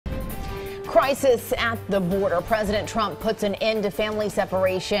Crisis at the border. President Trump puts an end to family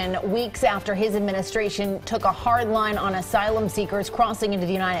separation weeks after his administration took a hard line on asylum seekers crossing into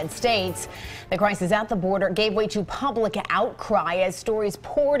the United States. The crisis at the border gave way to public outcry as stories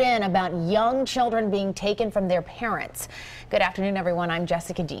poured in about young children being taken from their parents. Good afternoon, everyone. I'm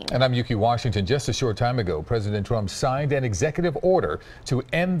Jessica Dean. And I'm Yuki Washington. Just a short time ago, President Trump signed an executive order to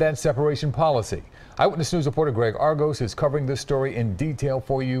end that separation policy. Eyewitness News reporter Greg Argos is covering this story in detail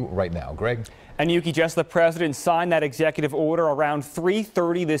for you right now. Greg? And Yuki, the president signed that executive order around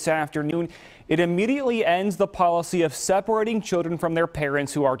 3:30 this afternoon. It immediately ends the policy of separating children from their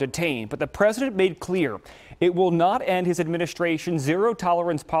parents who are detained. But the president made clear it will not end his administration's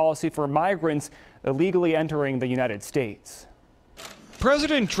zero-tolerance policy for migrants illegally entering the United States.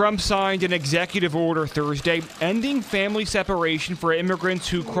 President Trump signed an executive order Thursday ending family separation for immigrants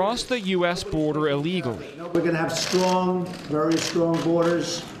who cross the U.S. border illegally. We're going to have strong, very strong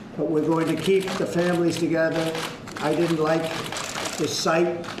borders, but we're going to keep the families together. I didn't like the sight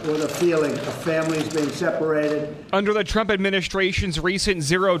or the feeling of families being separated. Under the Trump administration's recent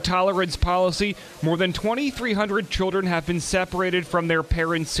zero-tolerance policy, more than 2,300 children have been separated from their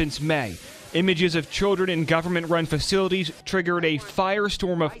parents since May. Images of children in government-run facilities triggered a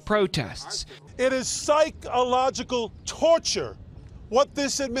firestorm of protests. It is psychological torture what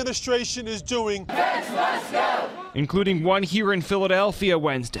this administration is doing. Let's go! Including one here in Philadelphia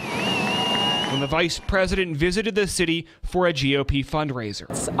Wednesday, when the vice president visited the city for a GOP fundraiser.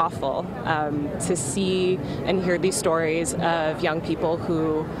 It's awful to see and hear these stories of young people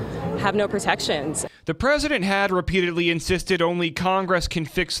who have no protections. The president had repeatedly insisted only Congress can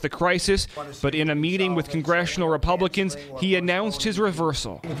fix the crisis, but in a meeting with congressional Republicans, he announced his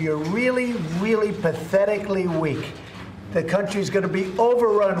reversal. If you're really, really pathetically weak, the country's going to be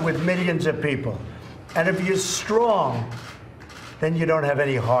overrun with millions of people. And if you're strong, then you don't have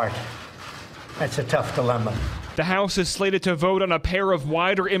any heart. That's a tough dilemma. The House is slated to vote on a pair of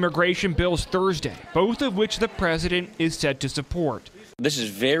wider immigration bills Thursday, both of which the president is said to support. This is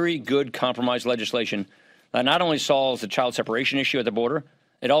very good compromise legislation that not only solves the child separation issue at the border,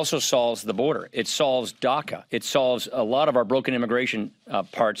 it also solves the border. It solves DACA. It solves a lot of our broken immigration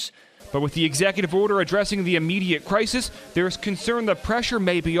parts. But with the executive order addressing the immediate crisis, there's concern the pressure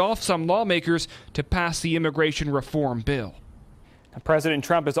may be off some lawmakers to pass the immigration reform bill. President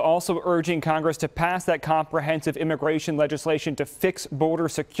Trump is also urging Congress to pass that comprehensive immigration legislation to fix border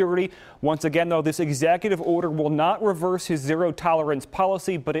security. Once again, though, this executive order will not reverse his zero-tolerance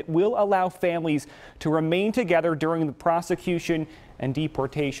policy, but it will allow families to remain together during the prosecution and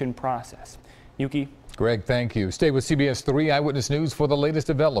deportation process. Yuki? Greg, thank you. Stay with CBS 3 Eyewitness News for the latest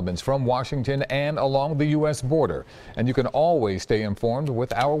developments from Washington and along the U.S. border. And you can always stay informed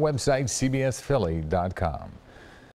with our website, cbsphilly.com.